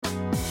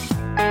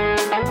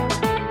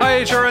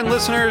HRN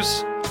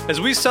listeners.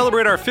 As we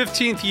celebrate our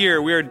 15th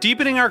year, we are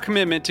deepening our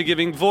commitment to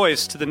giving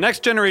voice to the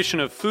next generation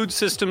of food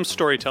systems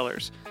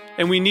storytellers,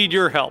 and we need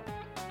your help.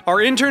 Our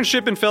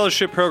internship and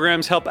fellowship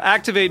programs help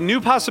activate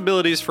new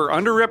possibilities for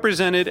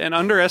underrepresented and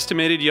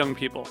underestimated young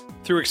people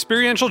through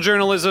experiential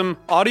journalism,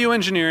 audio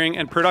engineering,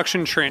 and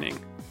production training.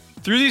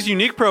 Through these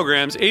unique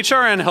programs,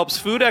 HRN helps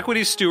food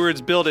equity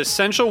stewards build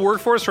essential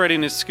workforce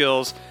readiness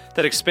skills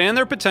that expand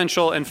their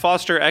potential and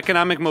foster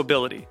economic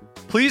mobility.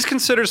 Please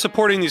consider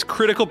supporting these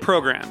critical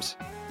programs.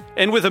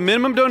 And with a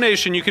minimum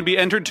donation, you can be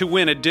entered to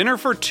win a dinner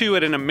for two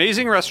at an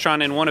amazing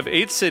restaurant in one of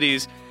 8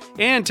 cities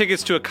and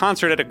tickets to a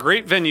concert at a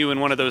great venue in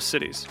one of those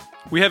cities.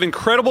 We have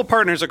incredible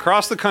partners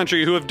across the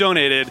country who have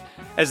donated,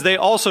 as they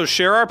also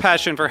share our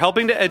passion for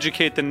helping to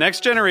educate the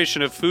next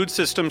generation of food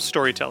systems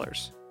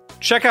storytellers.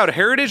 Check out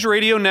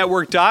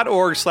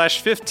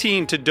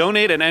heritageradionetwork.org/15 to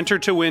donate and enter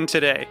to win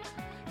today.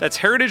 That's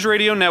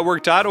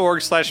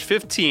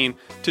heritageradionetwork.org/15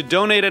 to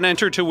donate and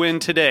enter to win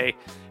today.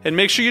 And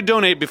make sure you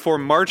donate before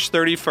March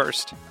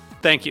 31st.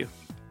 Thank you.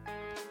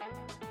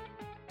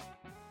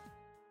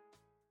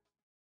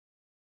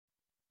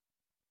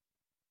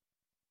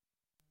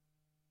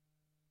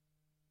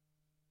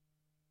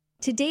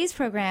 Today's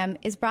program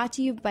is brought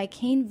to you by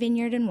Cain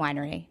Vineyard and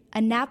Winery,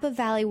 a Napa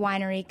Valley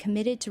winery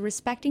committed to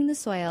respecting the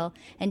soil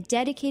and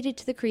dedicated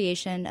to the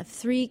creation of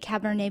 3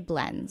 Cabernet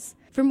blends.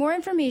 For more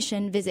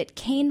information, visit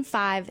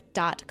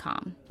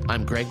cain5.com.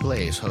 I'm Greg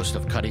Blaze, host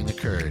of Cutting the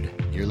Curd.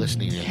 You're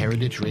listening to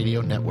Heritage Radio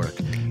Network,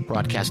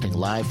 broadcasting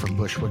live from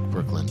Bushwick,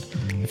 Brooklyn.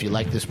 If you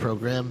like this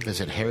program,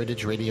 visit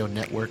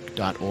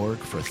heritageradionetwork.org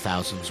for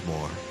thousands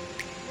more.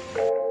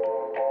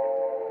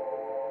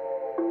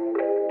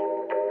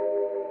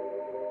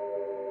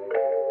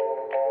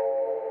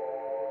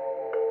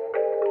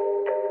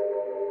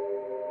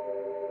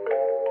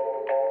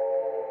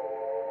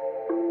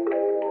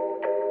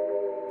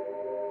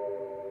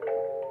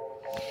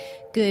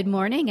 Good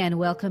morning and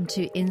welcome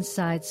to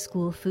Inside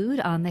School Food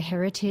on the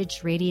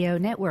Heritage Radio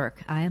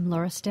Network. I am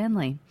Laura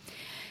Stanley.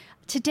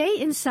 Today,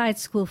 Inside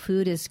School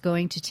Food is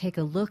going to take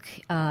a look,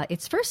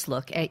 its first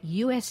look at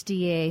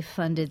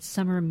USDA-funded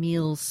summer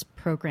meals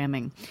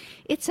programming.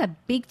 It's a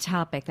big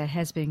topic that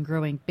has been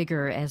growing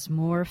bigger as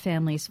more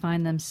families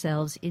find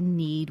themselves in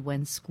need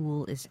when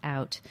school is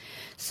out.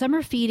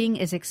 Summer feeding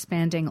is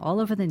expanding all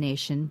over the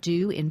nation,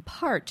 due in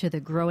part to the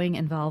growing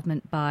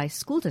involvement by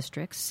school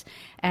districts,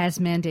 as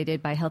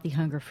mandated by Healthy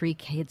Hunger Free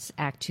Kids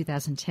Act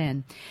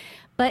 2010.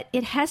 But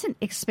it hasn't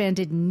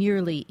expanded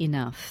nearly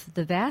enough.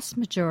 The vast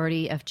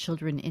majority of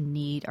children in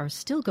need are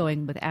still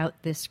going without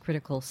this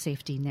critical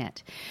safety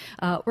net.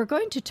 We're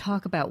going to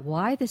talk about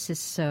why this is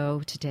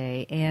so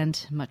today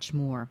and much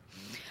more.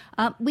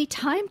 We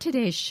timed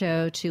today's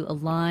show to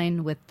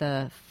align with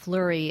the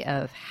flurry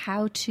of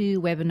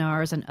how-to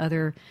webinars and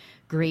other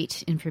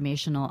great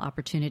informational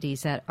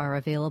opportunities that are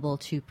available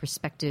to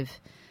prospective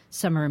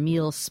summer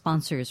meal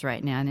sponsors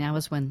right now. Now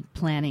is when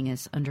planning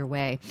is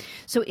underway.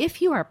 So if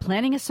you are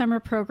planning a summer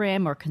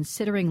program or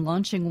considering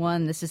launching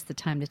one, this is the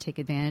time to take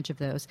advantage of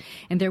those.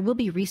 And there will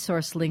be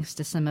resource links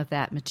to some of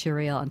that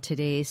material on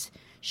today's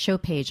show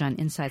page on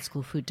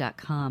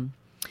InsideSchoolFood.com.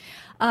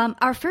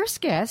 Our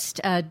first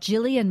guest,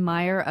 Jillian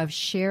Meyer of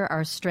Share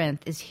Our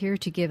Strength, is here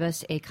to give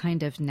us a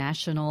kind of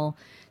national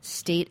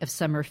state of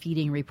summer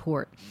feeding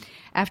report.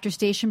 After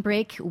station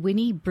break,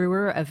 Winnie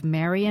Brewer of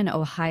Marion,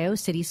 Ohio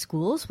City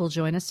Schools will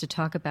join us to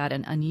talk about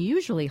an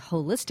unusually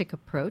holistic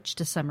approach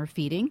to summer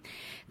feeding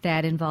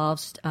that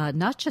involves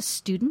not just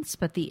students,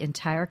 but the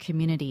entire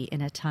community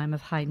in a time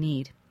of high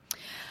need.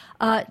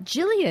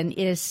 Jillian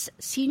is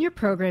Senior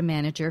Program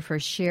Manager for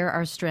Share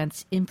Our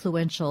Strength's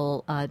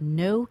influential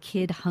No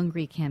Kid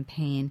Hungry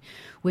campaign,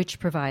 which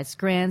provides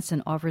grants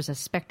and offers a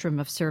spectrum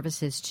of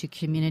services to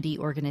community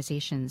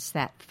organizations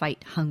that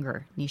fight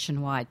hunger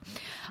nationwide.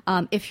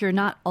 If you're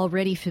not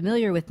already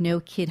familiar with No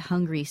Kid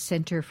Hungry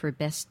Center for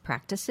Best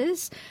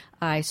Practices,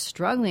 I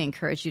strongly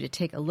encourage you to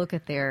take a look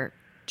at their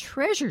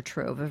treasure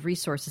trove of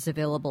resources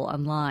available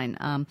online.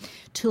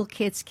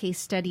 Toolkits, case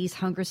studies,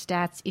 hunger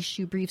stats,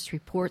 issue briefs,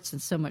 reports,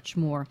 and so much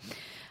more.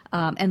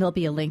 And there'll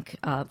be a link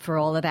for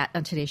all of that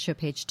on today's show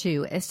page,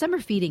 too. Summer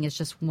feeding is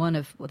just one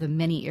of the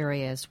many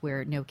areas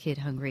where No Kid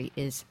Hungry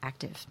is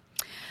active.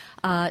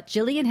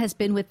 Jillian has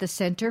been with the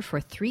center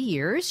for 3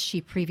 years.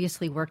 She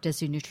previously worked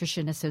as a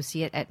nutrition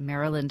associate at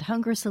Maryland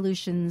Hunger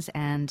Solutions,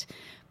 and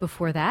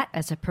before that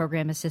as a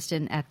program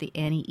assistant at the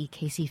Annie E.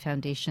 Casey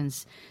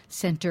Foundation's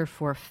Center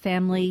for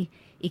Family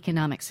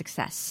Economic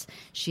Success.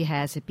 She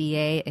has a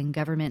BA in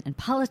Government and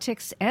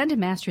Politics and a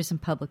Master's in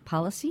Public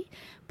Policy,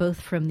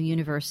 both from the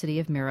University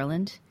of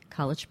Maryland,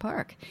 College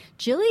Park.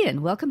 Jillian,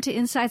 welcome to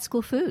Inside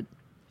School Food.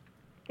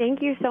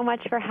 Thank you so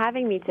much for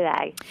having me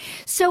today.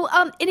 So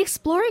in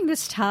exploring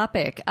this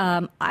topic,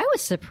 I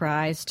was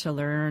surprised to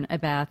learn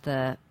about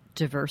the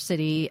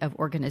diversity of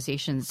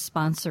organizations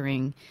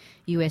sponsoring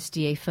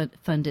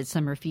USDA-funded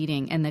summer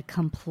feeding and the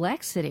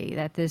complexity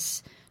that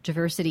this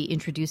diversity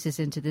introduces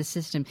into this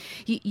system.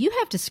 You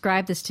have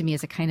described this to me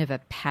as a kind of a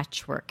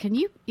patchwork. Can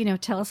you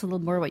tell us a little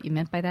more what you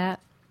meant by that?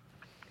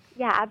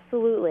 Yeah,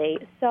 absolutely.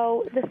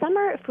 So the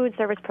Summer Food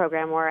Service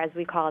Program, or as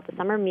we call it, the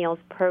Summer Meals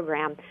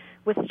Program,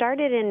 was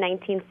started in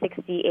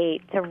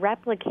 1968 to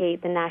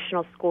replicate the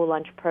National School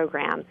Lunch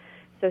Program.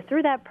 So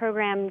through that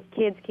program,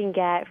 kids can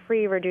get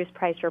free, reduced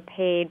price or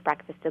paid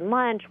breakfast and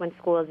lunch when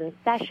school is in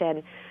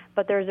session.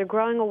 But there's a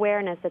growing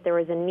awareness that there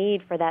was a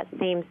need for that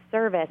same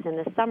service in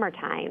the summer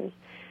times.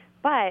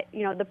 But,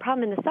 the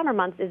problem in the summer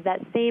months is that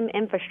same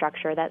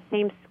infrastructure, that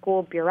same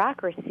school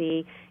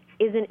bureaucracy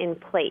isn't in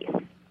place.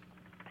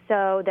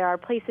 So there are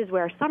places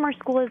where summer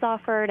school is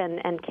offered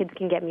and kids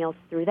can get meals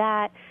through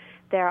that.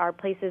 There are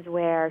places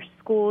where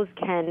schools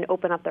can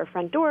open up their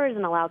front doors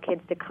and allow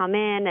kids to come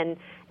in and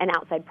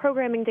outside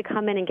programming to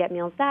come in and get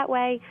meals that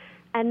way.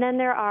 And then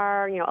there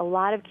are, a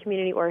lot of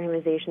community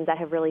organizations that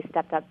have really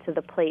stepped up to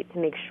the plate to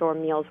make sure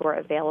meals were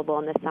available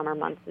in the summer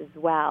months as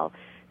well.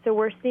 So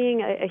we're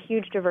seeing a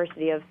huge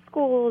diversity of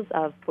schools,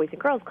 of Boys and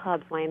Girls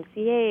Clubs,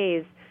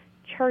 YMCAs,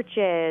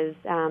 churches,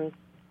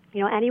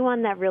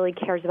 anyone that really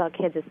cares about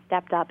kids has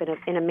stepped up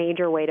in a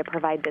major way to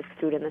provide this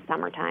food in the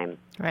summertime.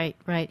 Right.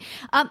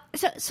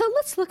 So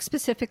let's look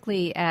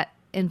specifically at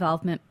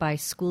involvement by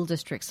school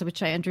districts,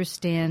 which I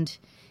understand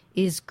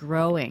is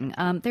growing.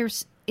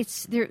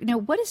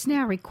 What is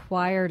now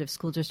required of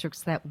school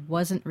districts that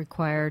wasn't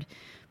required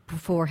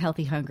for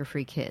Healthy Hunger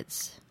Free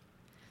Kids?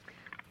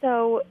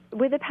 So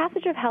with the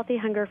passage of Healthy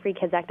Hunger Free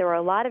Kids Act, there were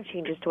a lot of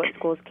changes to what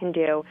schools can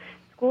do.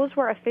 Schools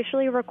were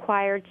officially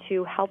required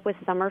to help with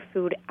summer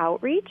food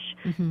outreach.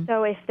 Mm-hmm.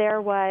 So if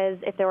there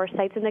were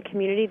sites in the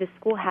community, the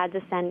school has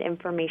to send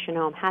information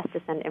home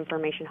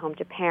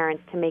to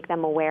parents to make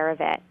them aware of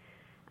it.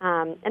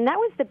 And that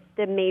was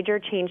the major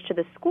change to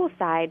the school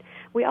side.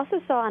 We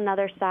also saw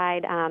another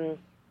side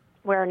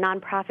where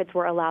nonprofits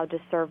were allowed to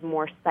serve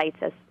more sites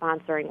as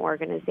sponsoring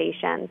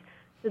organizations.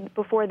 So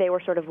before they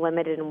were sort of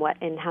limited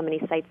in how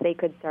many sites they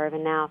could serve,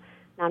 and now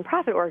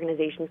nonprofit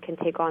organizations can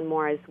take on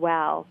more as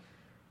well.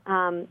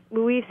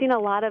 We've seen a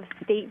lot of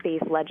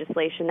state-based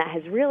legislation that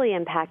has really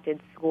impacted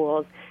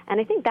schools,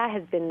 and I think that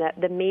has been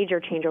the major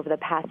change over the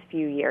past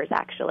few years,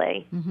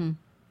 actually. Mm-hmm.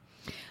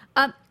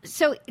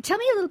 So tell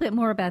me a little bit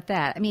more about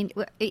that. I mean,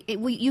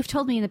 you've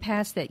told me in the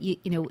past that,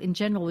 in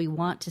general, we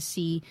want to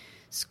see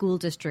school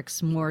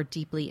districts more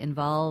deeply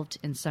involved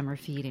in summer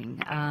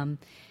feeding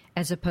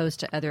as opposed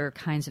to other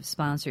kinds of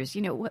sponsors.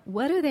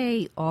 What do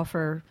they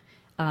offer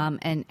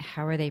and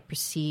how are they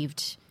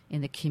perceived in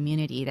the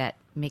community that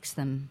makes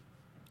them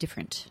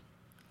different?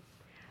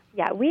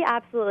 Yeah, we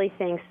absolutely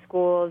think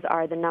schools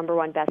are the number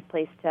one best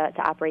place to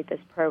operate this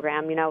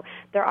program.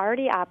 They're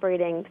already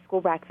operating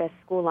school breakfast,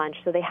 school lunch,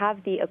 so they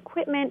have the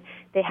equipment,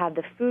 they have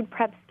the food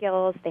prep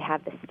skills, they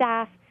have the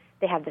staff,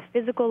 they have the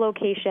physical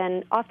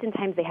location,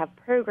 oftentimes they have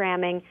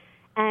programming,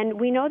 and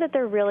we know that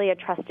they're really a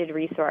trusted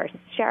resource.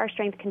 Share Our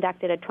Strength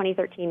conducted a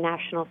 2013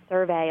 national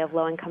survey of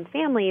low-income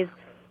families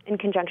in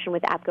conjunction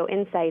with APCO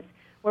Insights,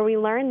 where we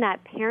learned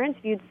that parents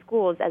viewed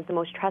schools as the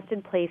most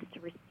trusted place to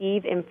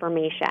receive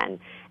information,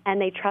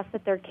 and they trust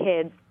that their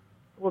kids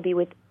will be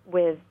with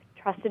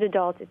trusted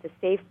adults. It's a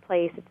safe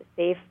place. It's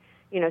a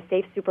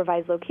safe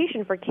supervised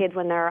location for kids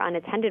when they're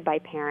unattended by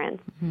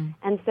parents. Mm-hmm.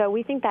 And so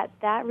we think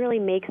that really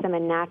makes them a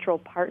natural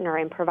partner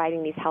in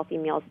providing these healthy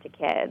meals to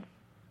kids.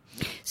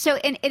 So,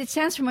 and it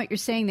sounds from what you're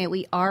saying that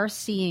we are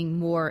seeing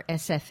more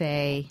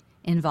SFA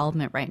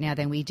involvement right now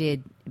than we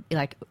did,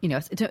 in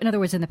other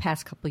words, in the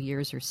past couple of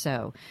years or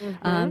so.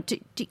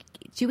 Mm-hmm.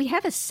 Do we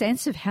have a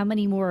sense of how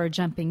many more are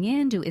jumping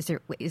in? Is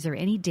there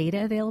any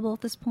data available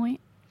at this point?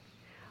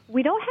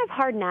 We don't have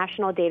hard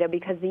national data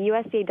because the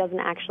USDA doesn't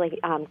actually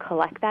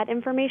collect that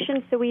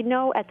information. So we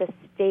know at the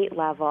state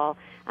level,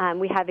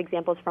 we have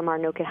examples from our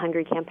No Kid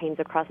Hungry campaigns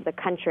across the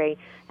country.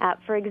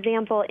 For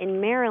example,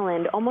 in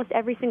Maryland, almost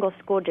every single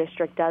school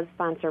district does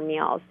sponsor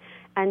meals.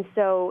 And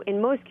so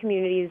in most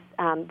communities,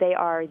 they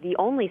are the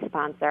only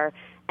sponsor.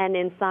 And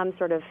in some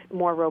sort of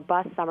more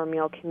robust summer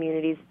meal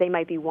communities, they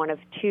might be one of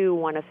two,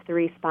 one of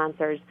three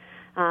sponsors.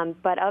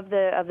 But of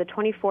the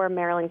 24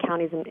 Maryland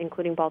counties,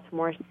 including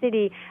Baltimore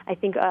City, I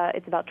think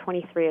it's about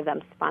 23 of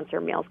them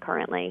sponsor meals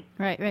currently.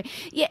 Right.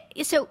 Yeah.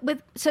 So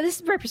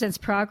this represents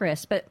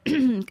progress, but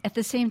at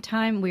the same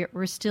time,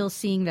 we're still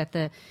seeing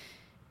that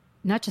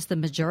not just the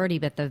majority,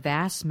 but the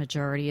vast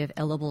majority of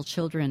eligible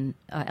children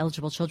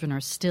are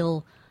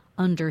still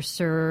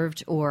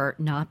underserved or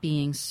not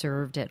being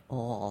served at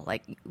all.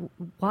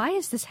 Why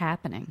is this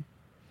happening?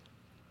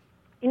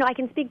 I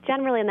can speak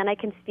generally, and then I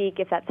can speak,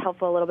 if that's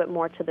helpful, a little bit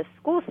more to the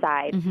school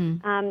side.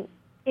 Mm-hmm.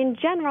 In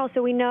general,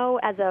 so we know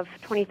as of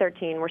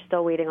 2013, we're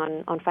still waiting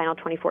on final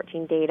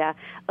 2014 data,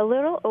 a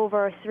little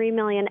over 3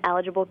 million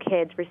eligible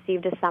kids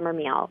received a summer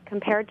meal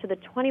compared to the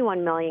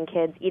 21 million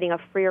kids eating a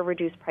free or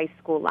reduced price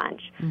school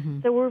lunch.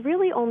 Mm-hmm. So we're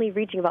really only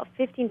reaching about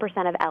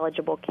 15% of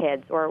eligible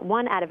kids, or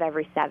 1 out of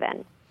every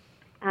 7.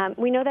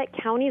 We know that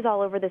counties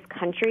all over this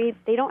country,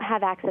 they don't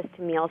have access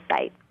to meal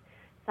sites.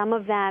 Some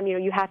of them,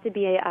 you have to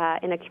be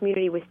in a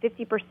community with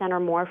 50% or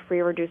more free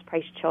or reduced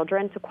price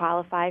children to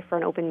qualify for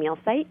an open meal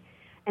site.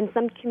 And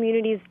some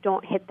communities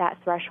don't hit that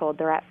threshold.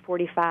 They're at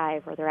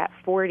 45 or they're at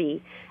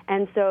 40.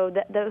 And so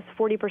those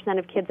 40%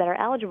 of kids that are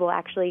eligible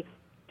actually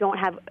don't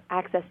have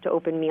access to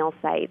open meal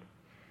sites.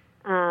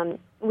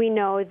 We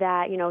know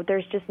that,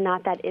 there's just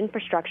not that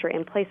infrastructure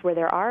in place where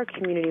there are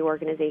community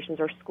organizations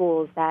or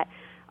schools that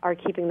are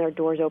keeping their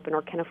doors open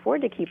or can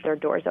afford to keep their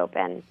doors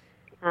open.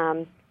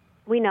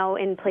 We know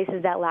in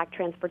places that lack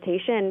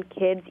transportation,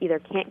 kids either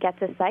can't get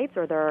to sites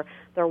or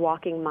they're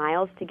walking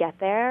miles to get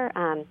there.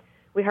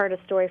 We heard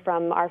a story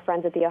from our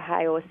friends at the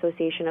Ohio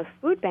Association of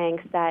Food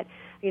Banks that,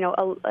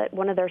 at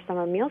one of their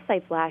summer meal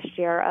sites last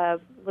year, a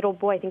little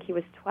boy, I think he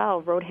was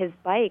 12, rode his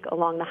bike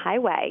along the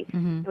highway.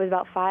 It was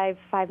about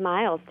five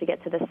miles to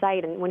get to the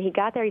site. And when he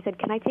got there, he said,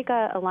 "Can I take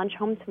a lunch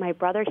home to my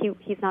brother?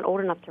 He's not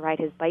old enough to ride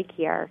his bike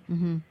here."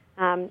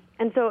 And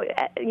so,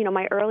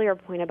 my earlier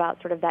point about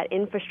sort of that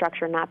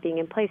infrastructure not being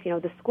in place,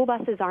 the school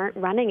buses aren't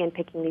running and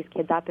picking these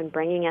kids up and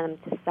bringing them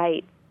to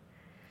site.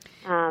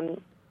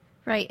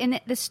 Right, and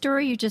the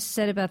story you just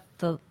said about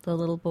the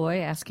little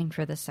boy asking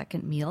for the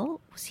second meal,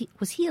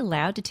 was he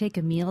allowed to take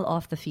a meal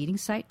off the feeding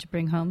site to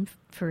bring home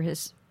for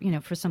his,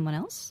 for someone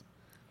else?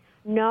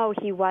 No,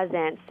 he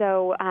wasn't.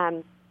 So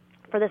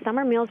for the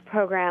summer meals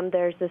program,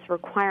 there's this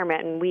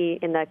requirement, and we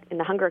in the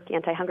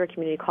anti-hunger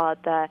community call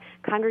it the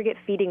congregate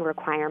feeding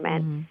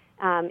requirement.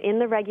 In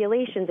the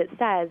regulations, it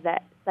says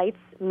that sites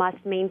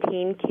must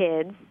maintain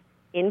kids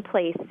in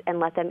place and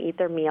let them eat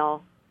their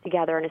meal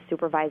together in a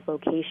supervised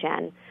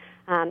location.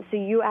 So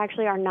you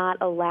actually are not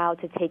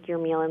allowed to take your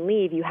meal and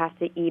leave. You have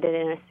to eat it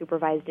in a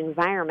supervised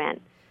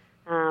environment.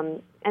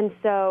 And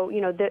so,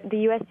 the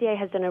USDA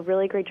has done a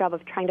really great job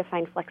of trying to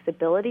find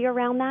flexibility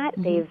around that.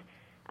 They've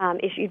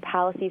issued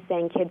policies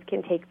saying kids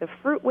can take the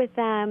fruit with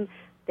them,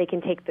 they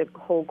can take the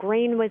whole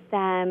grain with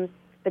them,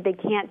 but they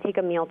can't take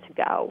a meal to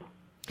go.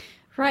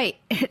 Right.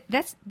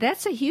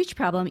 That's a huge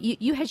problem.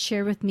 You had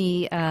shared with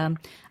me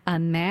a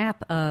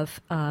map of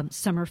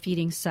summer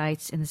feeding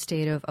sites in the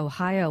state of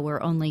Ohio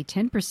where only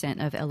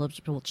 10% of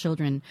eligible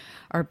children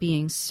are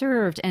being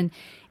served, and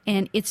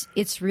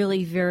it's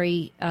really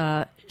very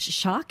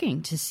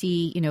shocking to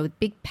see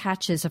big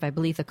patches of, I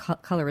believe the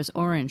color is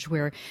orange,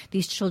 where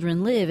these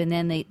children live, and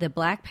then the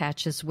black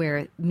patches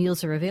where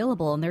meals are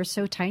available, and they're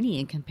so tiny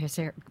in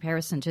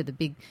comparison to the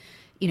big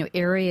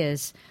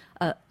areas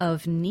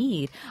of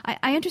need.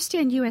 I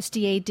understand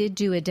USDA did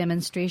do a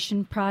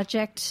demonstration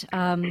project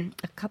a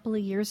couple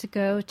of years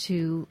ago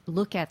to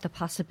look at the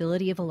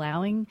possibility of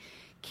allowing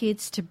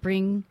kids to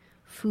bring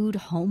food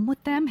home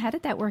with them. How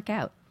did that work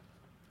out?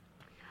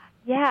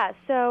 Yeah,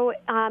 so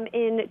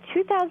in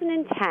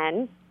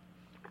 2010,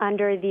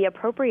 under the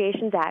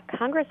Appropriations Act,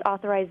 Congress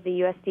authorized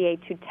the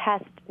USDA to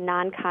test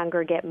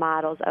non-congregate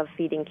models of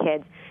feeding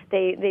kids.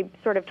 They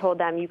sort of told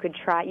them you could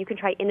try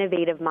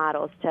innovative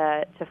models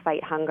to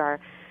fight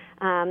hunger.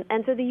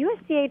 And so the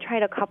USDA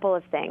tried a couple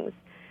of things.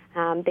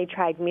 They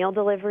tried meal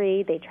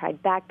delivery, they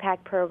tried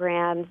backpack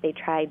programs, they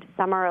tried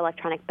summer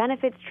electronic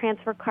benefits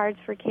transfer cards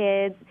for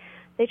kids.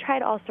 They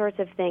tried all sorts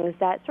of things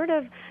that sort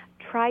of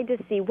tried to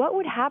see what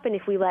would happen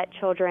if we let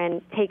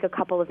children take a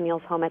couple of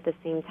meals home at the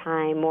same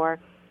time, or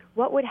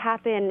what would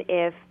happen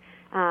if,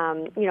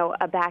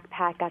 a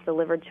backpack got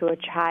delivered to a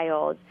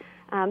child.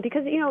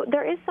 Because,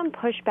 there is some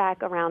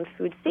pushback around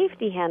food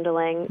safety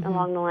handling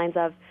along the lines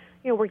of,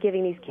 we're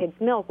giving these kids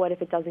milk, what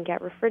if it doesn't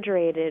get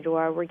refrigerated?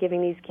 Or we're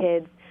giving these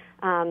kids,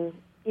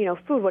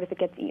 food, what if it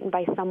gets eaten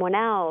by someone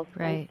else?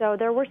 Right. And so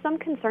there were some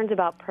concerns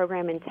about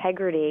program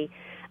integrity.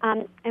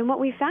 And what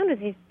we found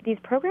is these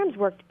programs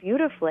worked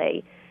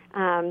beautifully.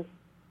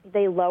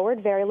 They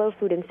lowered very low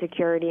food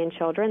insecurity in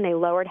children. They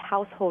lowered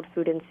household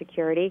food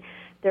insecurity.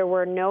 There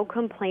were no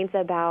complaints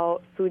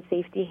about food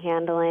safety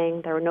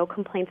handling. There were no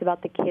complaints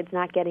about the kids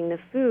not getting the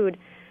food.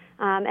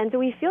 And so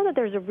we feel that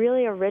there's a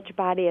rich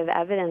body of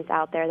evidence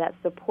out there that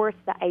supports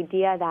the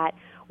idea that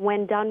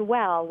when done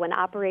well, when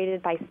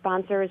operated by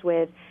sponsors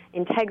with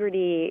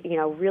integrity,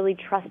 really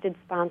trusted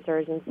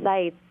sponsors and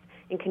sites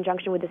in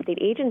conjunction with the state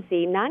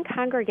agency,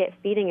 non-congregate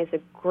feeding is a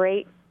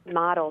great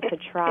model to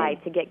try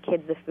to get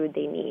kids the food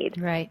they need.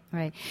 Right.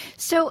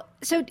 So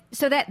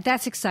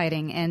that's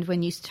exciting. And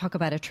when you talk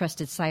about a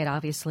trusted site,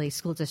 obviously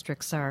school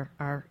districts are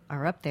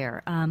up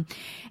there.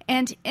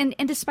 And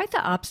despite the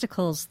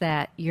obstacles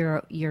that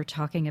you're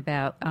talking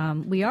about,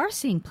 we are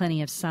seeing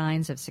plenty of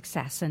signs of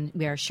success, and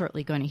we are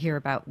shortly going to hear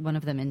about one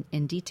of them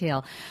in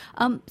detail.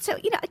 So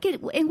again,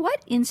 in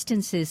what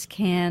instances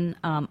can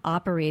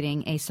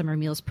operating a summer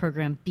meals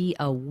program be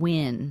a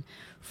win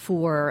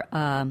for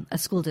a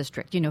school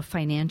district,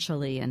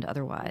 financially and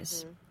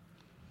otherwise?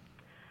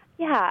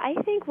 Yeah, I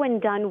think when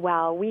done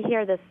well, we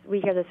hear this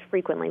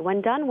frequently.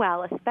 When done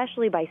well,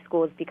 especially by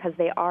schools, because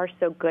they are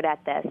so good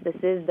at this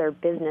is their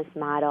business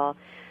model.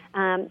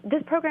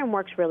 This program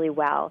works really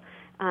well.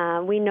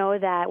 We know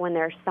that when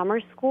there's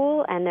summer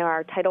school and there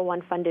are Title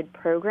I funded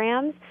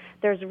programs,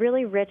 there's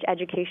really rich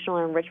educational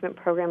and enrichment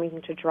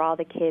programming to draw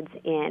the kids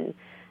in.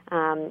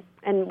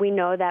 And we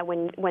know that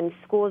when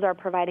schools are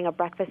providing a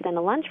breakfast and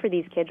a lunch for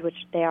these kids, which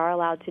they are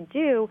allowed to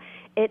do,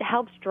 it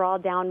helps draw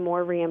down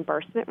more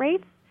reimbursement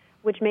rates,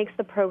 which makes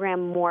the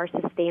program more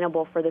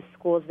sustainable for the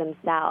schools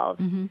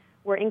themselves.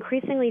 We're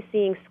increasingly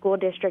seeing school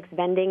districts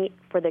vending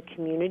for the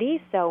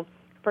community. So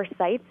for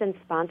sites and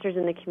sponsors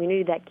in the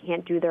community that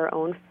can't do their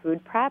own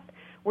food prep,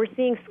 we're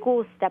seeing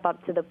schools step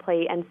up to the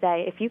plate and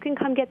say, if you can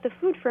come get the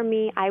food from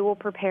me, I will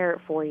prepare it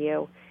for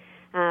you.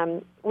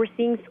 We're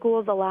seeing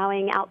schools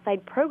allowing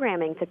outside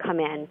programming to come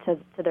in to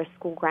their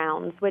school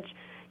grounds, which,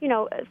 you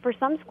know, for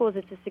some schools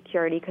it's a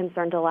security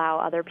concern to allow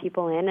other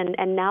people in,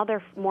 and now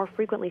they're more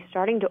frequently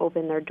starting to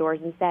open their doors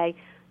and say,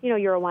 you know,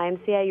 you're a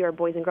YMCA, you're a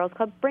Boys and Girls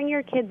Club, bring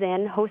your kids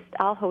in,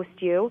 I'll host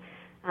you,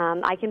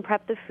 I can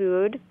prep the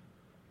food,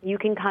 you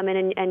can come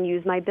in and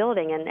use my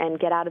building and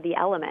get out of the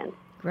elements.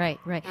 Right.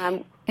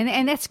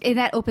 And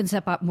that opens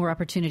up more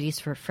opportunities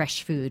for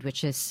fresh food,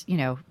 which is, you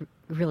know,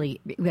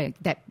 really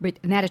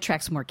that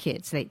attracts more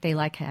kids. They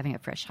like having a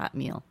fresh, hot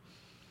meal.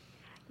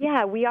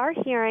 Yeah, we are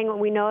hearing,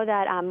 we know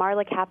that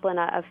Marla Kaplan,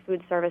 a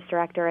food service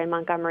director in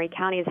Montgomery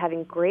County, is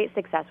having great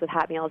success with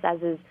hot meals,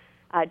 as is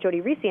Jody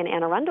Reese in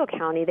Anne Arundel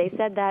County. They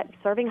said that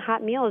serving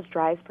hot meals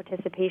drives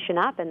participation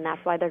up, and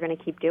that's why they're going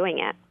to keep doing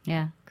it.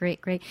 Yeah, great.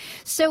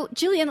 So,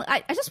 Jillian,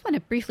 I just want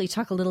to briefly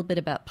talk a little bit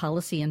about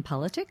policy and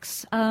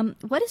politics.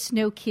 What is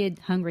No Kid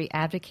Hungry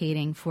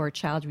advocating for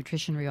Child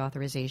Nutrition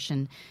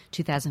Reauthorization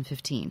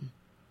 2015?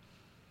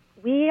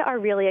 We are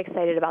really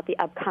excited about the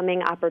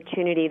upcoming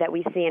opportunity that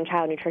we see in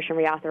child nutrition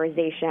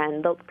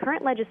reauthorization. The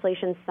current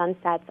legislation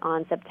sunsets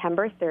on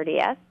September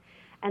 30th,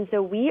 and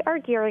so we are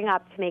gearing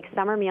up to make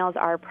summer meals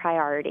our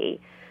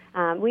priority.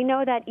 We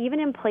know that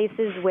even in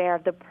places where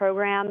the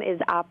program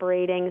is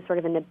operating sort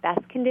of in the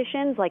best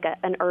conditions, like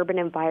an urban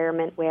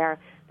environment where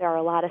there are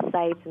a lot of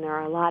sites and there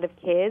are a lot of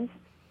kids,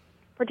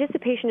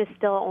 participation is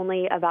still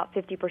only about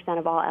 50%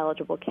 of all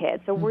eligible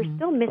kids. So we're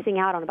still missing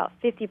out on about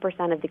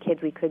 50% of the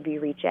kids we could be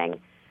reaching.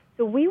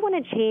 So we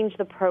want to change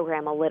the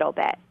program a little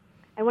bit.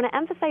 I want to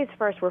emphasize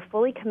first, we're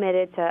fully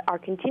committed to our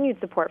continued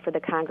support for the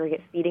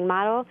congregate feeding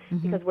model,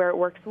 because where it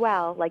works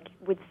well, like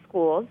with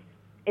schools,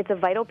 it's a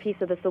vital piece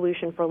of the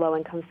solution for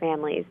low-income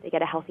families. They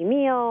get a healthy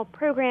meal,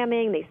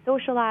 programming, they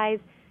socialize.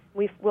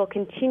 We will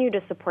continue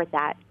to support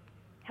that.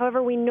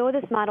 However, we know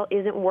this model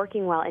isn't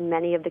working well in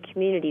many of the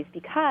communities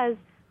because,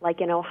 like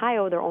in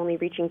Ohio, they're only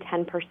reaching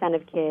 10%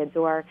 of kids,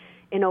 or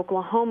in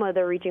Oklahoma,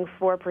 they're reaching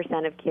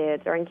 4% of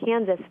kids, or in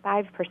Kansas,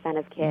 5%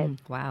 of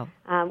kids. Wow.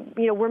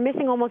 You know, we're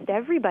missing almost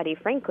everybody,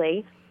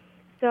 frankly.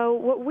 So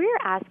what we're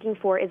asking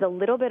for is a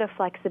little bit of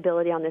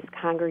flexibility on this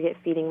congregate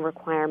feeding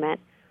requirement.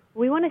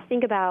 We want to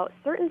think about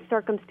certain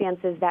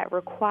circumstances that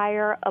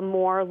require a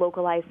more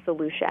localized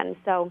solution.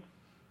 So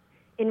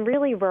in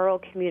really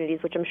rural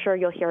communities, which I'm sure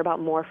you'll hear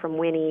about more from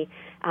Winnie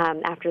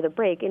after the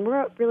break, in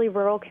really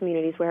rural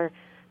communities where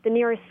the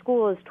nearest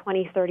school is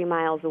 20, 30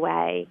 miles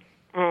away,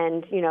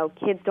 and, you know,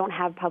 kids don't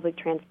have public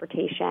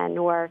transportation,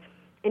 or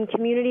in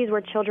communities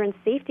where children's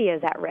safety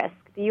is at risk.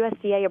 The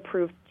USDA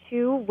approved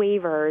 2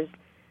 waivers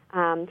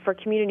for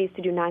communities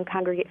to do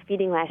non-congregate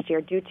feeding last year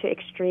due to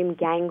extreme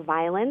gang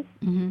violence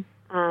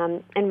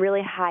and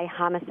really high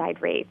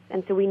homicide rates.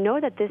 And so we know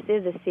that this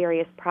is a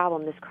serious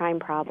problem, this crime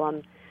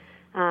problem.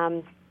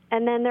 And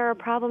then there are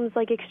problems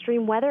like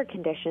extreme weather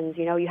conditions.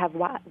 You know, you have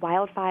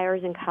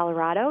wildfires in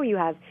Colorado, you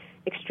have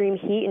extreme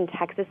heat in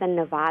Texas and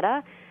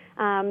Nevada.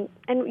 And,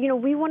 you know,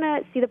 we want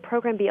to see the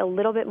program be a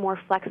little bit more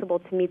flexible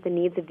to meet the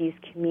needs of these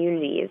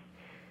communities.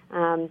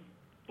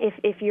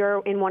 If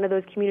you're in one of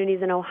those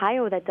communities in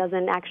Ohio that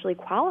doesn't actually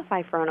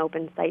qualify for an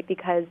open site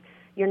because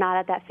you're not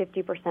at that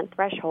 50%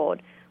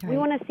 threshold, we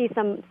want to see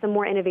some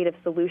more innovative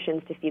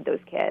solutions to feed those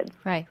kids.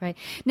 Right.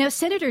 Now,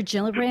 Senator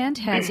Gillibrand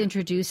has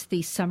introduced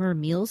the Summer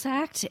Meals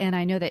Act, and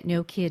I know that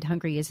No Kid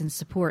Hungry is in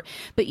support.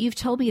 But you've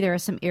told me there are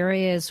some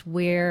areas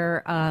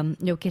where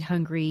No Kid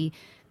Hungry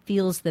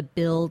feels the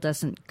bill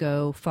doesn't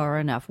go far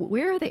enough.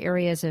 Where are the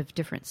areas of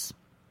difference?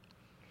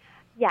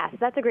 Yes,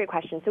 that's a great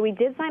question. So we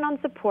did sign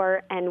on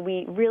support, and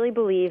we really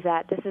believe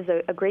that this is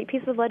a great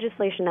piece of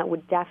legislation that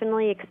would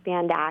definitely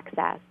expand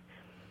access.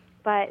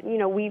 But, you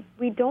know,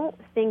 we don't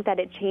think that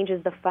it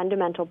changes the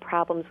fundamental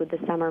problems with the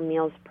summer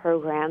meals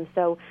program.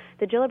 So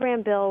the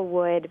Gillibrand bill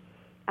would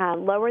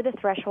lower the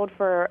threshold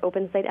for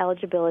open site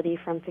eligibility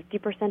from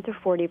 50% to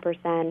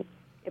 40%.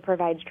 It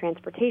provides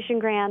transportation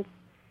grants.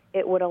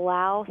 It would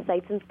allow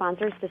sites and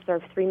sponsors to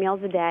serve 3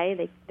 meals a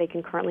day. They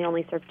can currently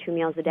only serve 2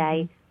 meals a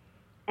day.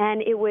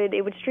 And it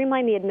would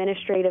streamline the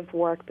administrative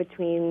work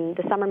between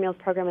the summer meals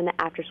program and the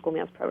after-school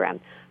meals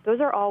program. Those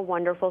are all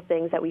wonderful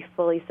things that we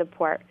fully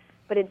support.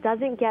 But it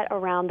doesn't get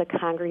around the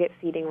congregate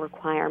feeding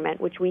requirement,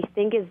 which we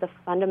think is the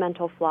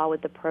fundamental flaw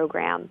with the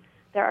program.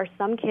 There are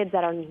some kids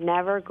that are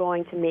never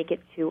going to make it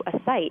to a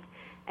site,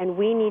 and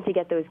we need to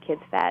get those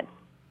kids fed.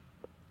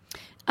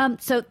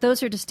 So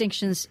those are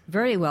distinctions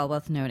very well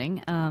worth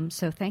noting.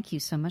 So thank you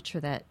so much for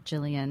that,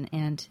 Jillian,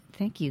 and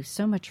thank you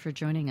so much for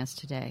joining us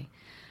today.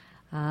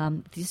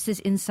 This is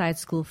Inside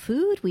School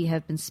Food. We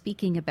have been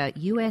speaking about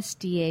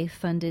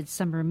USDA-funded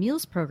summer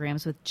meals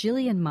programs with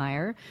Jillian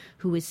Meyer,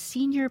 who is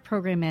Senior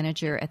Program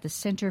Manager at the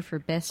Center for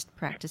Best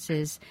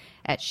Practices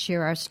at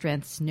Share Our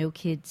Strength's No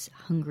Kids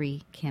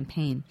Hungry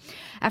campaign.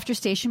 After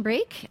station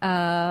break,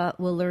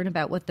 we'll learn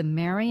about what the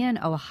Marion,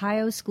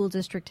 Ohio School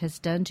District has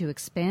done to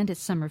expand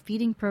its summer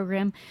feeding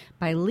program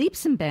by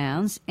leaps and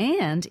bounds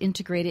and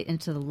integrate it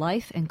into the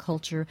life and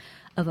culture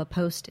of a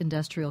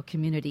post-industrial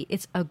community.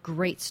 It's a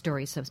great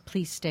story, so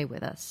please stay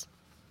with us.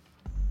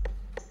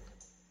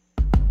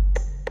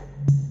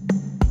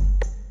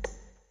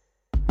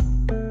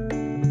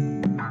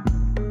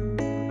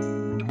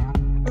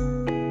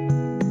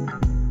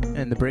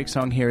 And the break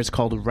song here is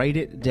called Write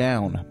It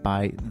Down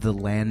by The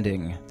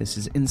Landing. This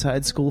is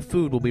Inside School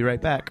Food. We'll be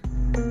right back.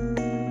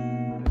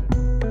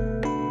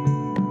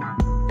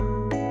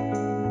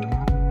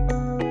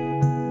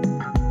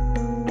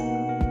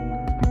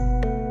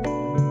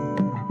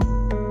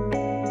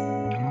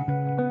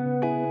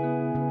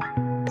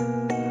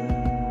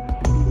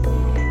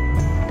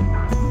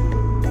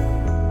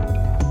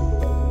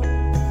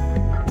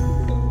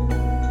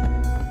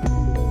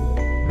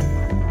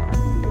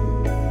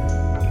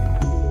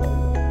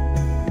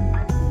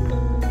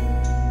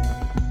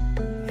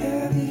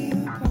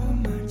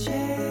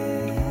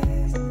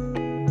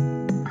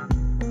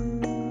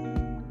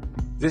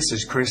 This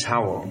is Chris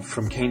Howell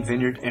from Cane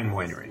Vineyard and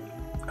Winery,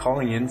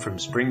 calling in from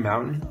Spring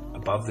Mountain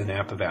above the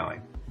Napa Valley.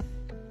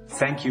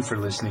 Thank you for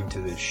listening to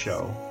this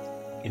show.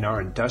 In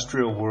our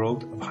industrial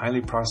world of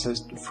highly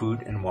processed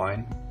food and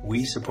wine,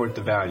 we support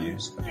the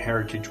values of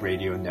Heritage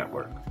Radio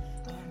Network.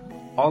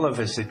 All of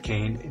us at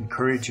Cane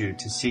encourage you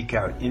to seek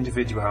out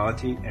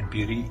individuality and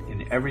beauty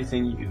in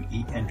everything you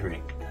eat and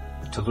drink.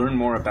 To learn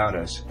more about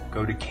us,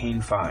 go to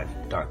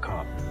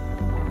cane5.com.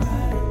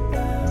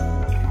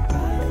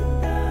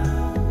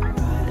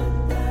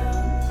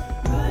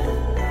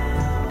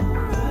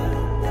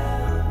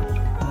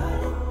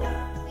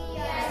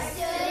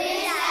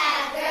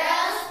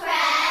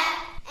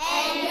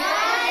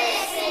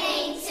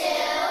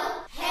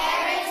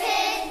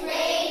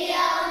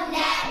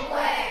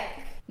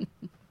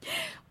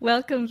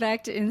 Welcome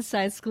back to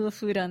Inside School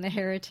Food on the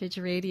Heritage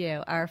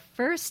Radio, our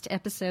first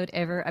episode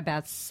ever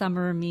about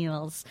summer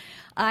meals.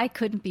 I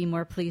couldn't be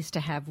more pleased to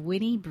have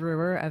Winnie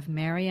Brewer of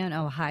Marion,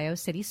 Ohio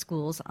City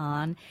Schools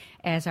on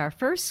as our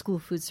first school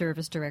food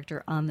service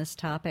director on this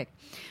topic.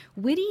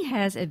 Winnie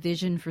has a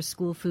vision for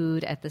school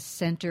food at the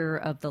center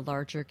of the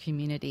larger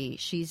community.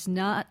 She's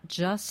not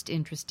just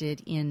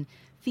interested in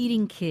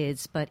feeding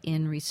kids, but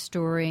in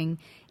restoring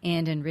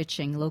and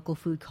enriching local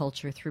food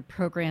culture through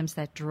programs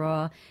that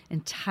draw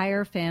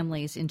entire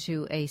families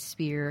into a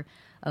sphere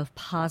of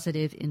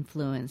positive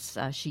influence.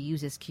 She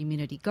uses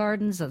community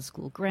gardens on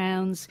school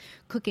grounds,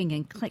 cooking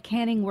and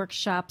canning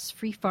workshops,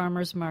 free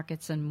farmers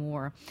markets, and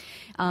more.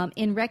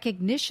 In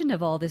recognition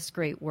of all this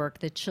great work,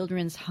 the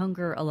Children's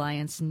Hunger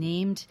Alliance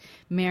named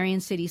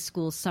Marion City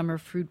Schools Summer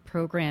Food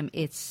Program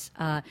its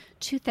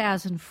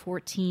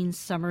 2014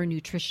 Summer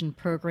Nutrition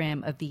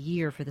Program of the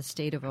Year for the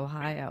state of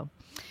Ohio.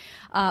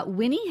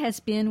 Winnie has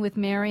been with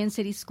Marion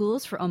City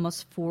Schools for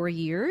almost 4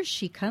 years.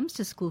 She comes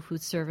to school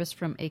food service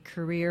from a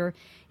career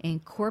in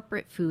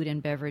corporate food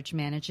and beverage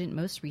management,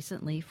 most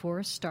recently for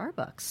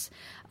Starbucks.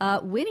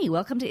 Winnie,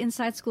 welcome to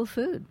Inside School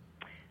Food.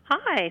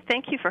 Hi,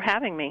 thank you for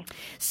having me.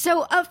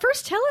 So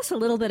first, tell us a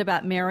little bit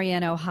about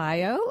Marion,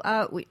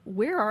 Ohio.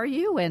 Where are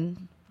you,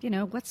 and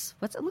what's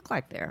it look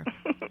like there?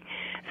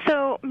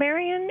 So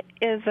Marion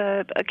is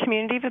a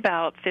community of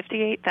about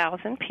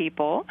 58,000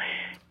 people,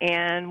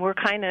 and we're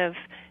kind of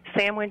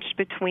sandwiched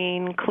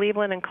between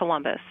Cleveland and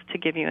Columbus, to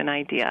give you an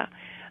idea.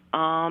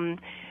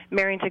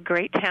 Marion's a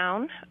great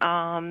town.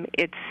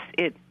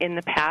 In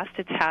the past,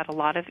 it's had a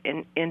lot of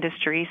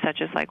industry,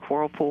 such as like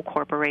Whirlpool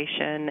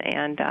Corporation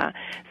and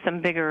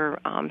some bigger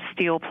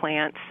steel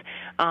plants.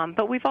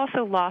 But we've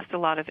also lost a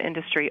lot of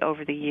industry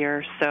over the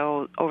years.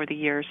 So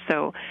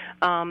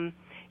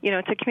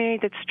it's a community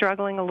that's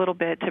struggling a little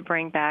bit to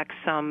bring back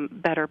some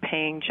better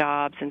paying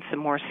jobs and some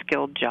more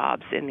skilled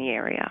jobs in the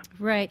area.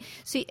 Right.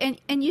 See,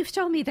 and you've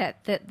told me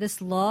that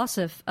this loss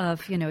of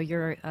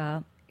your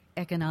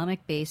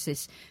economic base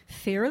is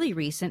fairly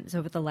recent. It's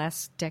over the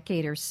last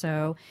decade or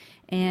so.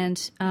 And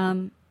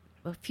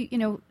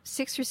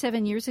 6 or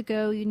 7 years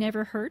ago, you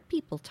never heard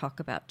people talk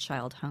about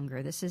child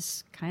hunger. This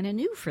is kind of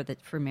new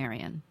for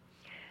Marion.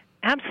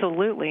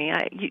 Absolutely.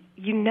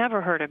 You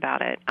never heard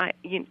about it.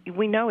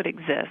 We know it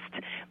exists,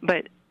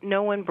 but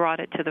no one brought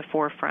it to the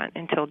forefront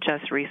until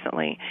just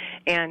recently.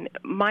 And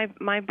my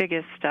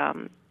biggest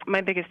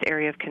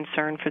area of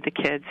concern for the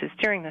kids is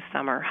during the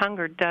summer.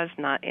 Hunger does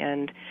not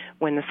end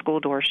when the school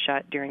doors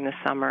shut during the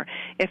summer.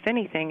 If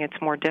anything, it's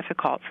more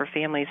difficult for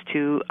families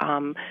to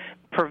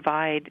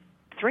provide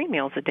 3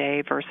 meals a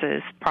day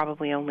versus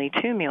probably only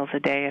 2 meals a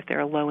day if they're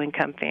a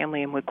low-income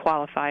family and would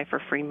qualify for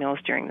free meals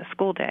during the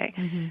school day.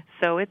 Mm-hmm.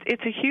 So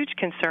it's a huge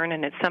concern,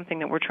 and it's something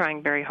that we're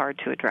trying very hard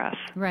to address.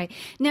 Right.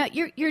 Now,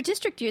 your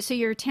district, so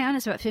your town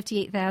is about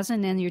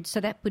 58,000, and so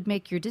that would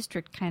make your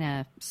district kind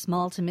of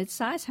small to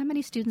mid-size. How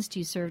many students do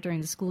you serve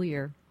during the school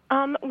year?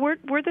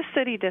 We're the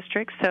city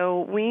district,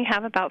 so we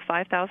have about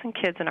 5,000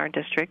 kids in our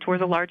district. We're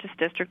the largest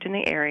district in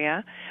the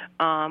area.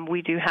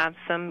 We do have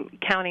some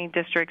county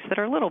districts that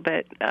are a little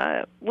bit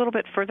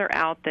further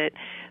out that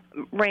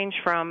range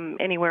from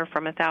anywhere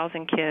from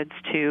 1,000 kids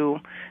to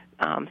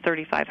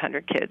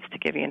 3,500 kids, to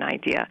give you an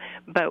idea.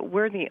 But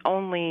we're the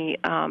only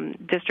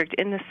district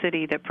in the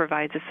city that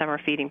provides a summer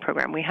feeding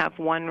program. We have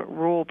one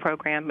rural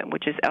program,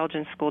 which is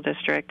Elgin School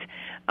District,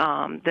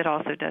 that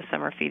also does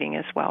summer feeding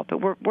as well.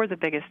 But we're the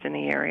biggest in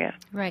the area.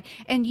 Right.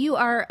 And you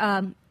are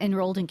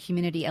enrolled in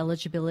community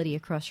eligibility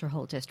across your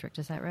whole district.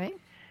 Is that right?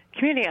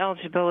 Community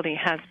eligibility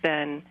has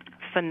been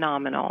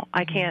phenomenal.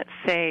 I can't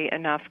say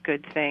enough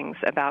good things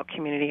about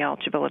community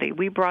eligibility.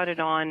 We brought it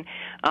on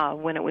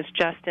when it was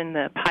just in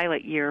the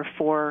pilot year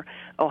for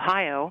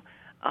Ohio,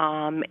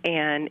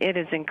 and it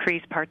has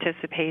increased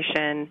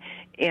participation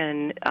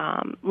in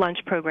lunch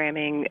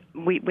programming.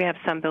 We have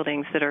some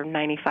buildings that are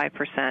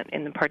 95%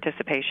 in the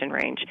participation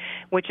range,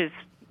 which is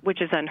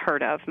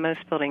unheard of.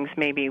 Most buildings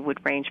maybe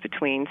would range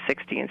between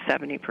 60 and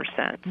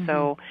 70%.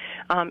 So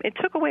it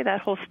took away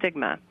that whole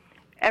stigma.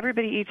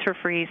 Everybody eats for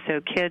free, so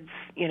kids,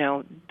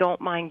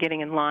 don't mind getting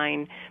in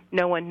line.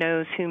 No one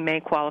knows who may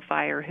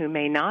qualify or who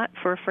may not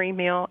for a free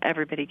meal.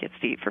 Everybody gets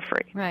to eat for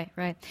free.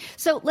 Right.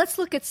 So let's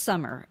look at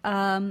summer.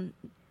 How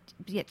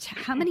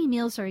many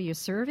meals are you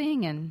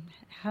serving, and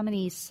how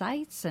many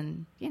sites?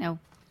 And,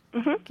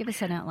 give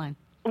us an outline.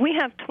 We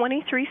have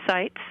 23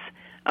 sites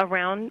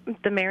around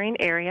the Marion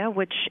area,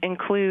 which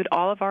include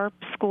all of our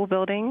school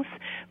buildings,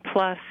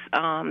 plus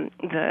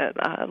the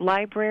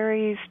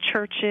libraries,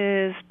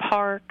 churches,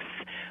 parks,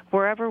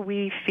 wherever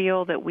we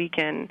feel that we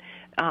can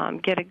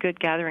get a good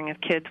gathering of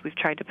kids. We've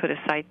tried to put a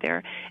site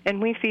there.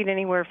 And we feed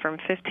anywhere from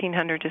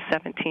 1,500 to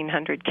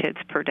 1,700 kids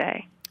per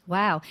day.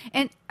 Wow.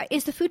 And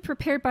is the food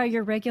prepared by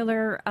your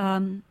regular,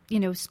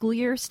 school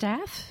year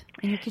staff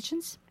in your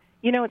kitchens?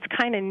 It's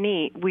kind of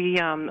neat.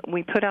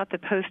 We put out the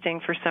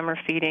posting for summer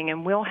feeding,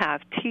 and we'll have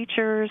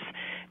teachers,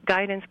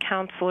 guidance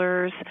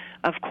counselors,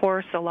 of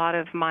course, a lot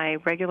of my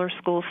regular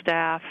school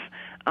staff,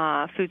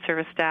 food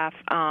service staff,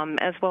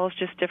 as well as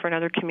just different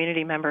other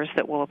community members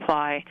that will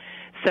apply.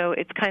 So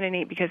it's kind of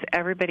neat because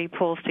everybody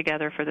pulls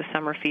together for the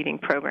summer feeding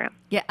program.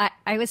 Yeah,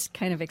 I was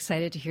kind of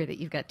excited to hear that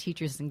you've got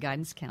teachers and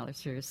guidance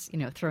counselors,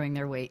 throwing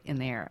their weight in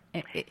there.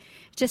 It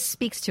just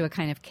speaks to a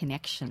kind of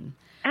connection.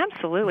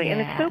 Absolutely, Yeah.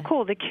 And it's so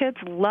cool. The kids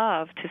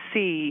love to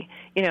see,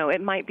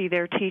 it might be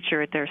their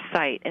teacher at their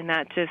site, and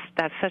that's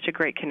such a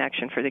great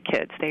connection for the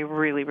kids. They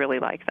really, really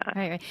like that.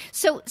 Right.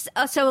 So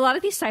a lot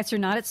of these sites are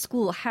not at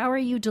school. How are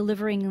you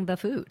delivering the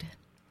food?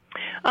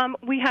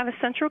 We have a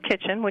central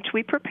kitchen, which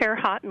we prepare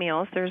hot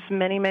meals. There's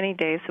many, many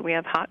days that we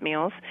have hot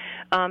meals.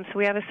 So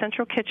we have a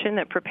central kitchen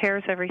that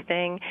prepares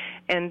everything,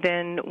 and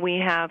then we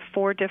have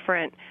 4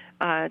 different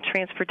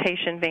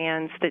transportation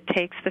vans that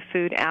takes the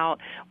food out.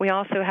 We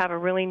also have a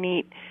really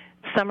neat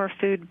summer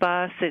food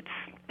bus. It's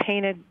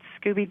painted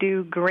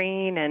Scooby-Doo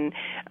green, and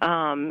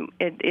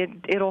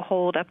it'll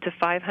hold up to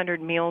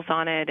 500 meals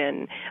on it,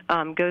 and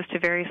goes to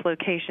various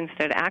locations.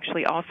 That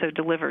actually also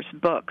delivers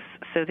books.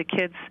 So the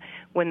kids,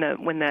 when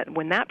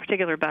that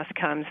particular bus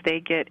comes, they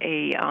get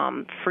a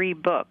free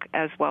book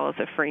as well as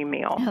a free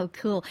meal. Oh,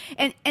 cool!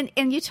 And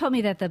you told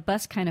me that the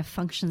bus kind of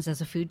functions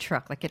as a food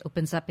truck, like it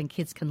opens up and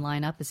kids can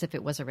line up as if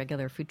it was a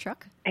regular food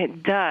truck.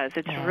 It does.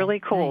 It's really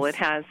cool. Nice.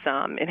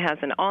 It has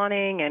an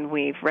awning, and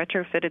we've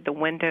retrofitted the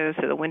windows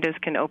so the windows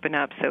can open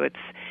up. So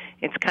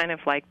it's kind of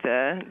like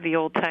the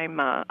old time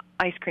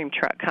ice cream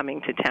truck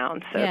coming to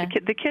town. So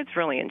the kids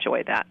really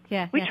enjoy that.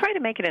 We try to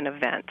make it an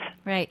event.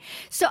 Right.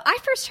 So I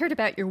first heard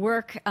about your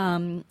work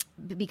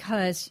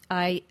because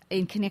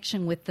in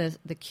connection with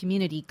the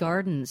community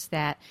gardens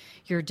that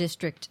your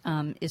district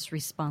is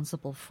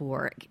responsible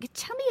for.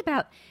 Tell me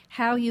about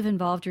how you've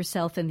involved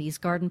yourself in these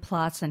garden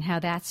plots and how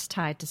that's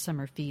tied to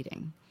summer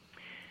feeding.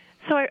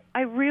 So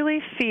I really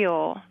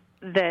feel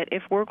that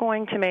if we're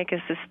going to make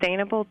a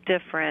sustainable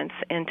difference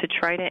and to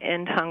try to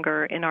end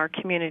hunger in our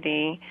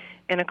community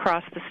and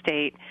across the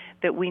state,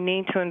 that we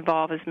need to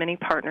involve as many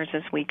partners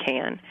as we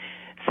can.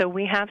 So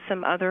we have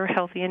some other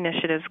healthy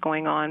initiatives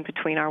going on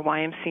between our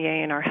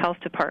YMCA and our health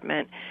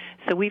department.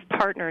 So we've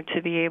partnered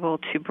to be able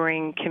to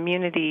bring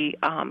community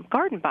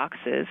garden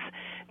boxes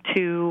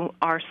to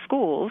our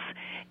schools,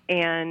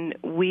 and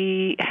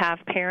we have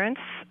parents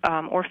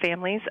or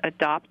families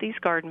adopt these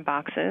garden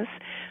boxes.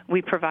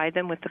 We provide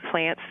them with the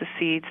plants, the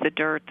seeds, the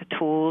dirt, the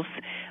tools,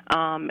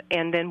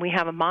 and then we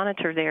have a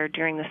monitor there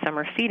during the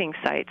summer feeding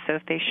sites. So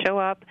if they show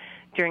up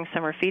during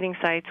summer feeding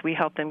sites, we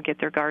help them get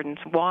their gardens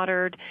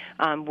watered.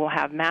 We'll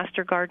have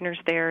master gardeners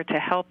there to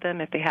help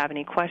them if they have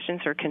any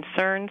questions or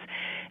concerns.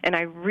 And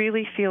I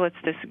really feel it's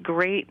this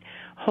great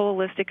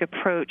holistic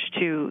approach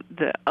to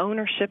the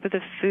ownership of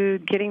the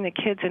food, getting the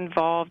kids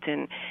involved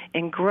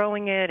in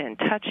growing it and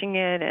touching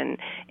it, and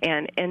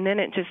then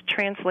it just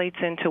translates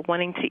into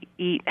wanting to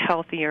eat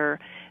healthier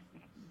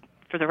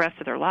for the rest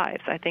of their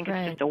lives. I think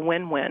it's just a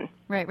win-win.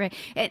 Right.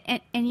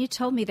 And you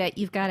told me that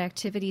you've got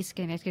activities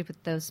connected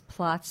with those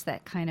plots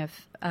that kind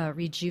of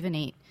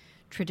rejuvenate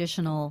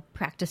traditional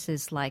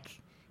practices like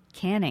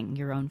canning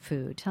your own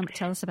food.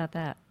 Tell us about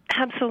that.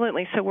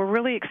 Absolutely. So we're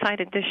really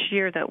excited this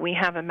year that we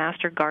have a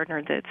master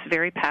gardener that's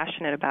very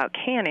passionate about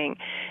canning.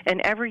 And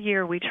every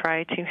year we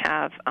try to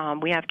have,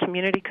 we have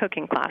community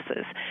cooking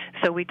classes.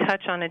 So we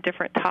touch on a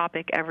different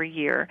topic every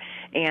year.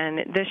 And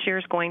this year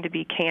is going to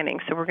be canning.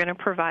 So we're going to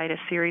provide a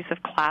series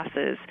of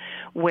classes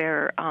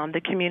where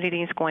the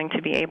community is going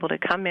to be able to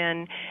come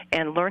in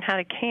and learn how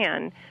to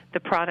can the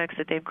products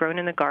that they've grown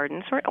in the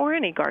gardens, or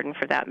any garden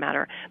for that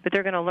matter, but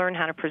they're going to learn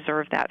how to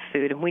preserve that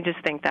food. And we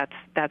just think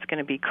that's going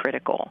to be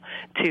critical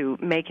to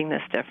making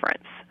this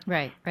difference.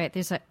 Right.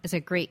 There's a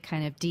great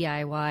kind of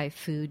DIY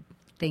food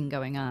thing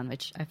going on,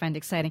 which I find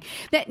exciting.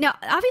 Now,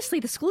 obviously,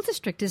 the school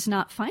district is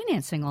not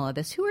financing all of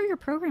this. Who are your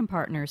program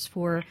partners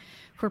for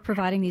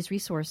providing these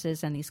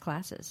resources and these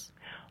classes?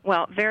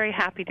 Well, very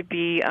happy to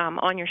be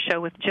on your show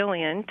with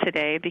Jillian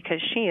today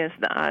because she is,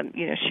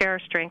 Share Our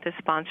Strength is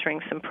sponsoring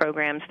some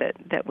programs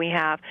that we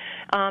have.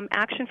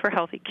 Action for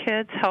Healthy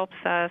Kids helps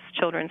us.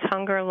 Children's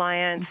Hunger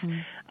Alliance.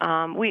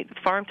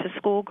 Farm to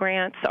School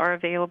grants are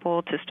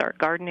available to start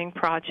gardening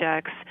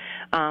projects.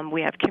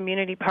 We have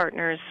community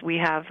partners. We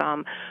have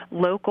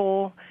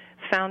local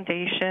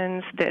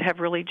foundations that have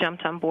really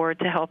jumped on board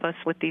to help us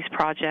with these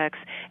projects.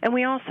 And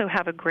we also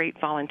have a great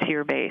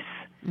volunteer base.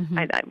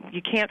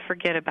 You can't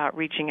forget about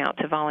reaching out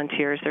to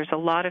volunteers. There's a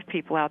lot of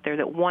people out there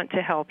that want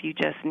to help. You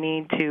just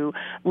need to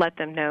let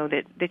them know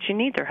that you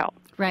need their help.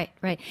 Right.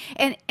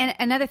 And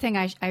another thing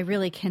I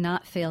really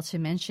cannot fail to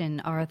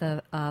mention are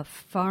the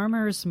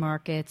farmers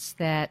markets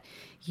that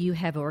you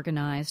have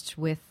organized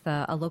with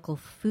a local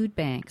food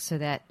bank. So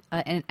that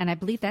and I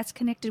believe that's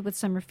connected with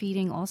summer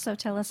feeding also.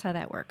 Tell us how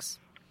that works.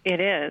 It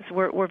is.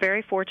 We're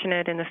very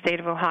fortunate in the state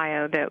of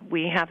Ohio that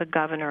we have a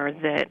governor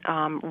that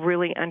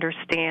really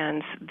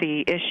understands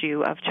the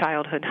issue of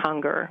childhood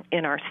hunger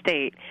in our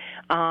state.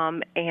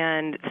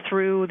 And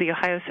through the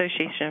Ohio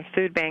Association of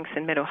Food Banks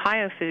and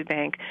Mid-Ohio Food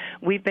Bank,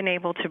 we've been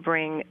able to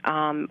bring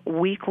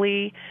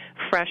weekly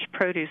fresh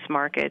produce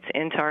markets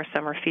into our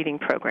summer feeding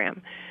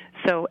program.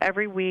 So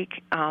every week,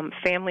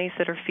 families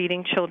that are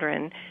feeding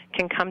children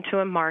can come to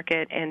a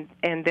market and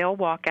they'll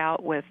walk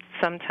out with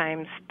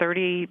sometimes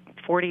 30,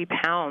 40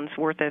 pounds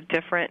worth of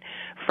different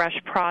fresh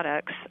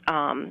products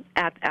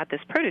at this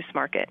produce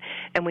market.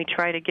 And we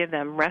try to give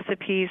them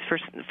recipes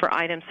for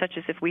items such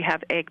as if we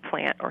have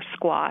eggplant or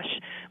squash.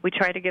 We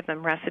try to give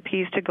them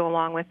recipes to go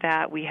along with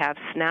that. We have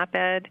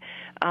SNAP-Ed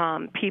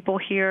people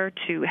here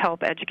to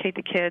help educate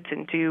the kids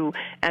and do,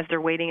 as they're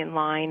waiting in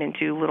line, and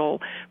do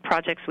little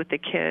projects with the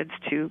kids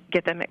to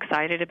get them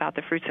excited about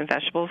the fruits and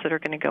vegetables that are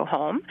going to go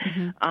home.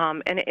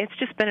 And it's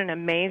just been an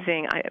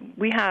amazing,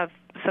 we have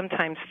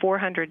sometimes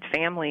 400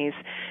 families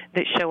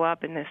that show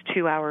up in this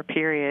 2-hour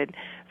period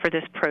for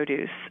this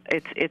produce.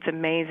 It's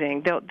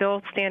amazing.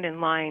 They'll stand in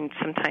line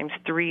sometimes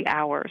 3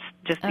 hours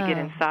just to get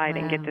inside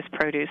and get this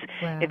produce.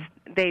 Wow.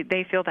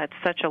 They feel that's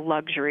such a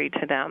luxury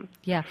to them.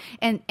 Yeah,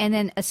 and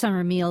then a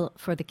summer meal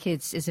for the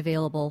kids is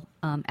available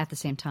at the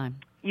same time.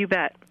 You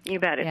bet.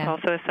 It's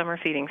also a summer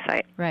feeding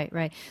site.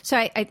 Right.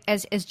 So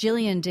as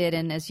Jillian did,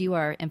 and as you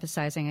are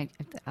emphasizing,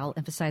 I'll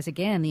emphasize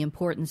again the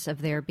importance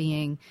of there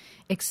being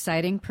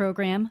exciting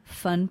program,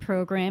 fun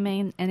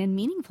programming, and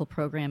meaningful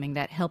programming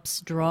that helps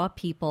draw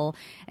people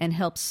and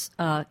helps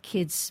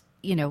kids,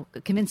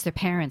 convince their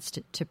parents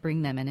to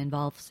bring them and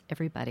involves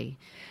everybody.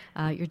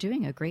 You're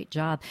doing a great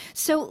job.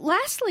 So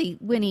lastly,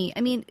 Winnie,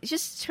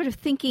 just sort of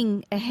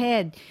thinking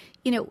ahead,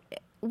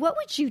 what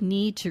would you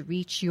need to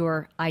reach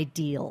your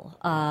ideal?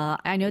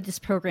 I know this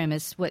program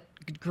is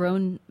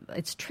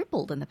it's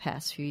tripled in the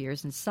past few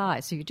years in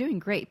size, so you're doing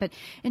great. But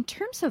in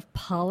terms of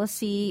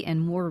policy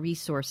and more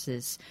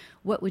resources,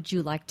 what would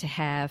you like to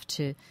have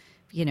to,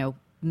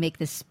 make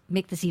this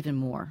even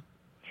more?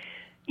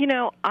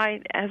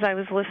 As I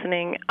was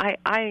listening,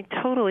 I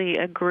totally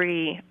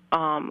agree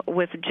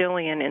with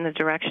Jillian in the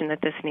direction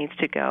that this needs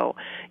to go.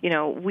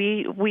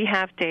 We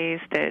have days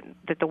that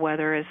the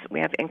weather is,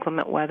 we have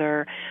inclement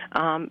weather.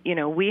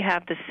 We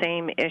have the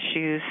same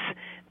issues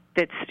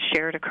that's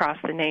shared across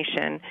the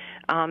nation.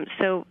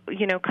 So,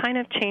 kind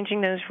of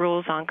changing those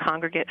rules on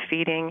congregate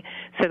feeding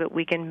so that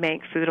we can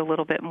make food a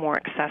little bit more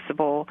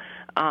accessible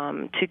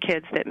to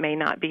kids that may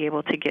not be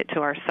able to get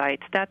to our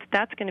sites.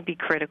 That's going to be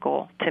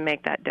critical to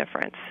make that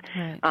difference.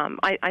 Right.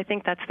 I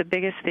think that's the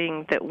biggest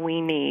thing that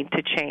we need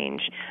to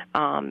change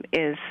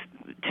is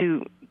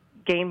to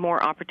gain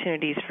more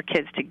opportunities for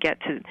kids to get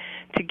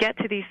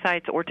to these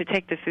sites or to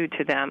take the food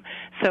to them.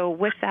 So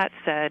with that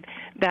said,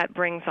 that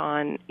brings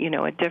on,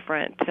 a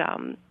different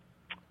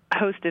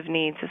host of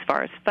needs as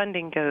far as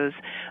funding goes,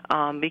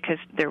 because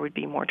there would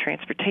be more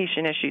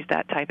transportation issues,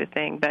 that type of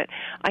thing. But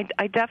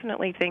I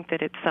definitely think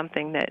that it's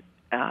something that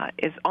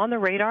is on the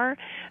radar,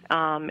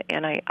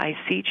 and I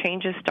see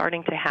changes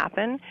starting to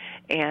happen,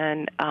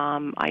 and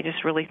I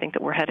just really think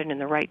that we're headed in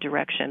the right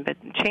direction. But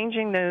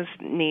changing those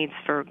needs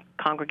for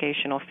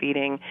congregational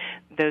feeding,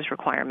 those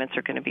requirements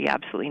are going to be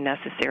absolutely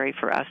necessary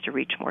for us to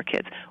reach more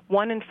kids.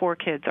 1 in 4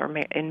 kids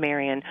in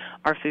Marion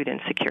are food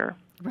insecure.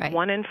 Right.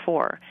 1 in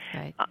 4.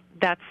 Right.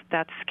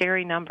 That's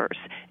scary numbers,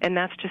 and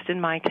that's just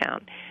in my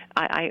town.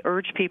 I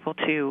urge people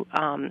to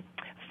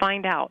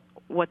find out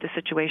what the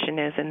situation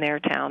is in their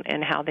town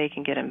and how they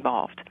can get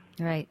involved.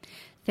 Right.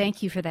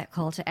 Thank you for that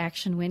call to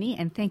action, Winnie,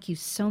 and thank you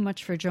so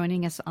much for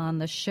joining us on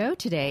the show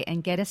today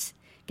and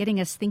getting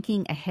us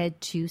thinking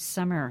ahead to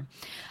summer.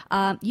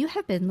 You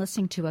have been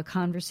listening to a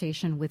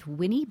conversation with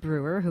Winnie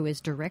Brewer, who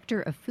is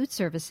Director of Food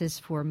Services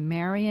for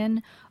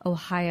Marion,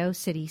 Ohio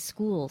City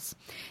Schools.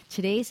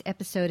 Today's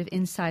episode of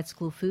Inside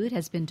School Food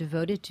has been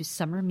devoted to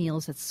summer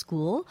meals at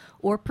school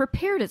or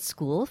prepared at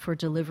school for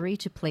delivery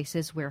to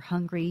places where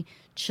hungry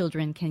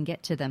children can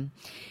get to them.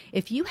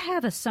 If you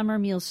have a summer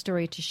meal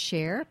story to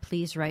share,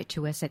 please write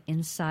to us at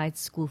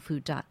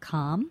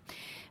InsideSchoolFood.com.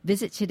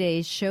 Visit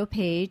today's show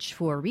page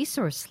for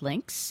resource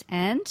links,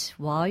 and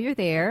while you're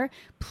there,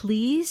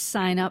 please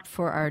sign up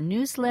for our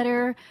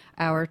newsletter,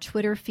 our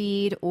Twitter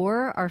feed,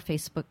 or our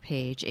Facebook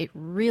page. It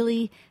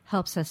really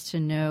helps us to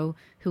know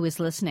who is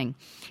listening.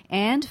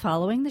 And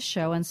following the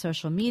show on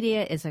social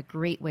media is a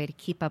great way to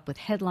keep up with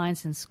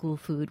headlines in school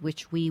food,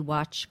 which we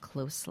watch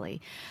closely.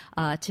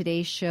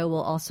 Today's show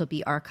will also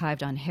be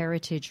archived on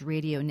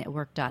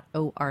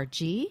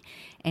heritageradionetwork.org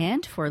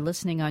and for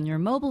listening on your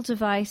mobile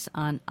device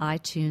on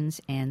iTunes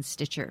and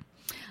Stitcher.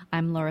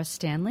 I'm Laura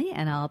Stanley,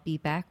 and I'll be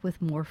back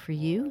with more for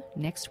you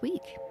next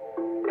week.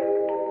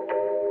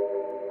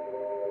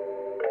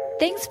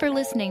 Thanks for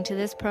listening to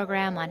this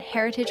program on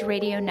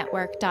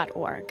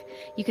heritageradionetwork.org.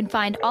 You can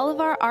find all of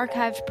our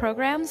archived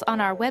programs on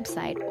our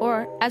website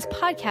or as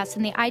podcasts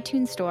in the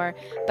iTunes Store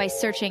by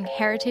searching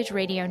Heritage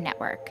Radio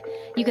Network.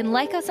 You can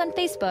like us on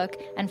Facebook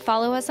and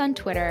follow us on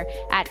Twitter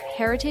at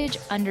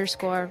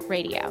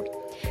heritage_radio.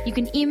 You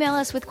can email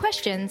us with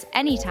questions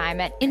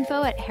anytime at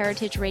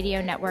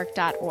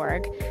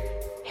info@heritageradionetwork.org.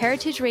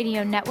 Heritage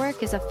Radio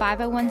Network is a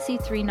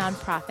 501c3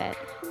 nonprofit.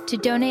 To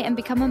donate and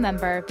become a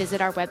member, visit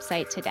our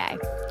website today.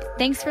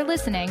 Thanks for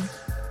listening.